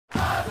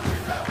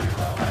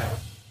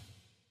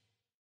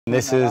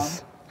This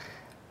is,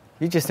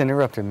 you just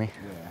interrupted me.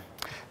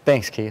 Yeah.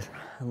 Thanks, Keith.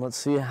 And let's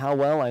see how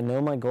well I know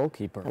my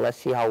goalkeeper. Let's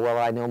see how well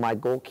I know my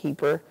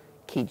goalkeeper,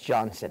 Keith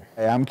Johnson.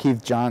 Hey, I'm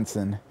Keith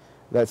Johnson.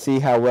 Let's see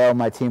how well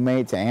my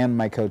teammates and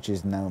my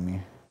coaches know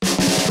me.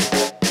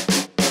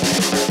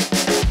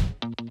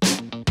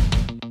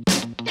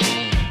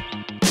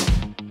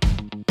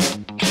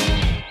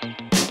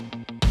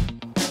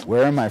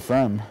 Where am I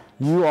from?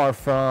 You are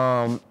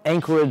from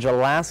Anchorage,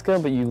 Alaska,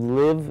 but you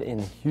live in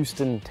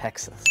Houston,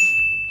 Texas.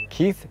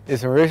 Keith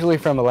is originally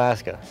from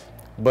Alaska,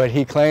 but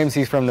he claims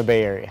he's from the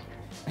Bay Area.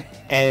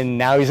 And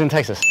now he's in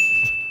Texas.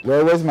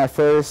 Where was my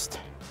first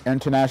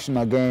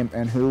international game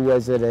and who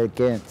was it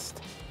against?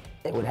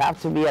 It would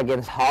have to be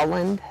against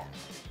Holland,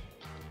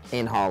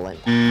 in Holland.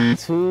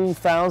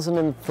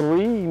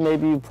 2003,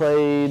 maybe you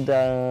played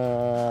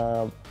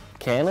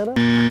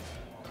Canada?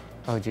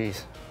 Oh,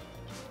 geez.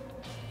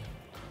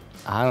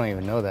 I don't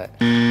even know that.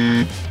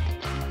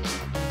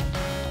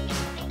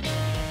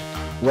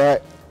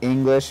 What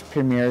English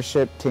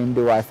Premiership team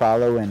do I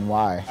follow and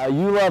why?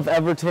 You love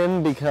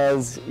Everton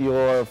because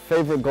your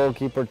favorite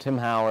goalkeeper, Tim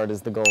Howard,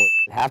 is the goalie.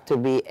 It'd have to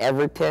be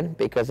Everton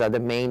because of the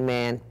main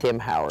man, Tim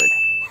Howard.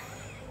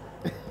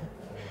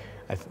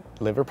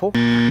 Liverpool?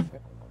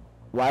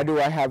 Why do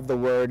I have the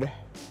word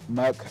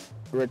muck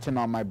written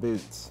on my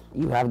boots?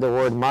 You have the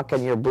word muck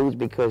on your boots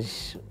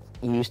because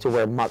you used to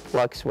wear muck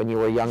plucks when you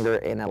were younger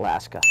in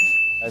Alaska.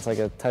 It's like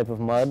a type of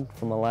mud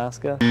from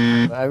Alaska.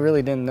 I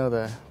really didn't know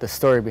the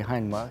story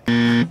behind muck.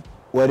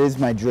 What is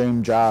my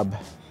dream job?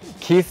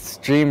 Keith's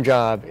dream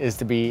job is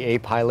to be a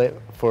pilot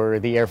for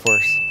the Air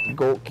Force.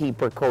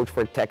 Goalkeeper coach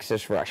for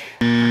Texas Rush.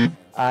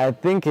 I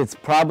think it's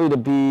probably to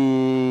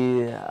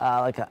be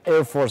like an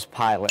Air Force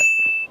pilot.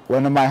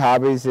 One of my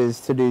hobbies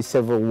is to do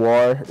Civil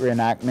War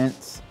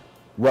reenactments.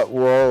 What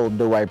role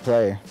do I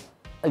play?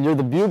 You're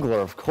the bugler,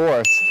 of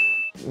course.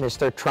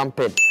 Mr.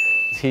 Trumpet.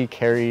 He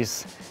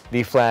carries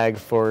the flag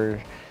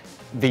for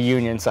the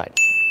Union side.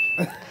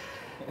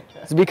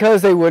 It's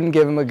because they wouldn't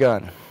give him a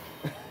gun.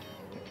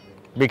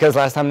 Because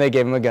last time they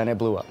gave him a gun, it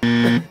blew up.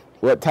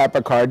 What type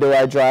of car do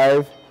I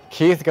drive?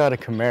 Keith got a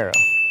Camaro.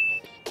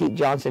 Keith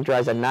Johnson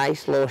drives a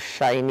nice little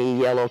shiny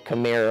yellow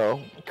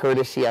Camaro,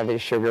 courtesy of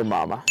his sugar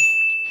mama.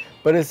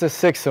 But it's a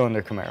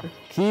 6-cylinder Camaro.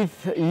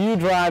 Keith, you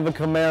drive a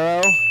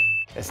Camaro.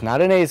 It's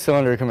not an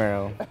 8-cylinder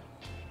Camaro.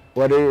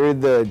 What are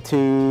the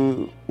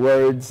 2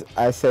 words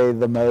I say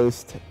the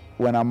most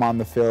when I'm on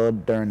the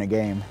field during a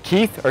game?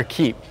 Keith or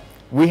keep?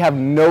 We have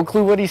no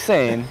clue what he's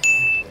saying.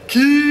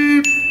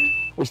 Keep!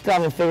 We still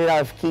haven't figured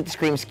out if Keith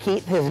screams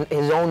Keith,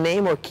 his own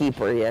name, or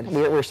keeper yet.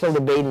 We're still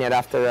debating it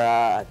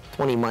after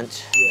 20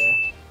 months. Yeah.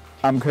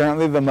 I'm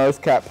currently the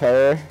most capped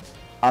player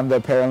on the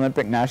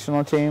Paralympic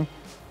national team.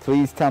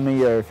 Please tell me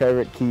your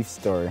favorite Keith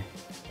story.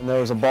 And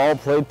there was a ball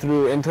played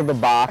through into the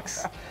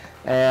box,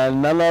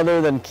 and none other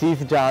than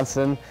Keith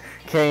Johnson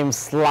came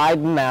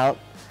sliding out,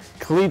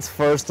 cleats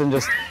first, and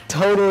just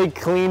totally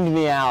cleaned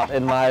me out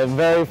in my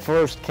very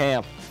first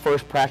camp.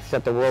 First practice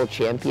at the World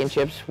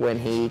Championships when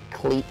he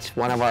cleats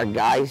one of our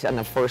guys on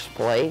the first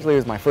play. It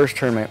was my first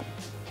tournament.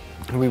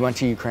 We went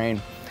to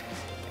Ukraine,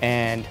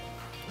 and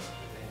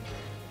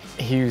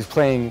he was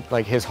playing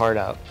like his heart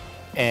out.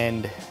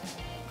 And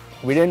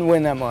we didn't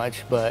win that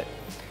much, but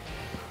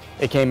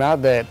it came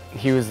out that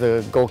he was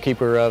the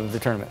goalkeeper of the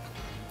tournament.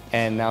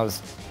 And that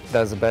was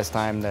the best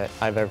time that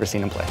I've ever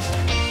seen him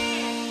play.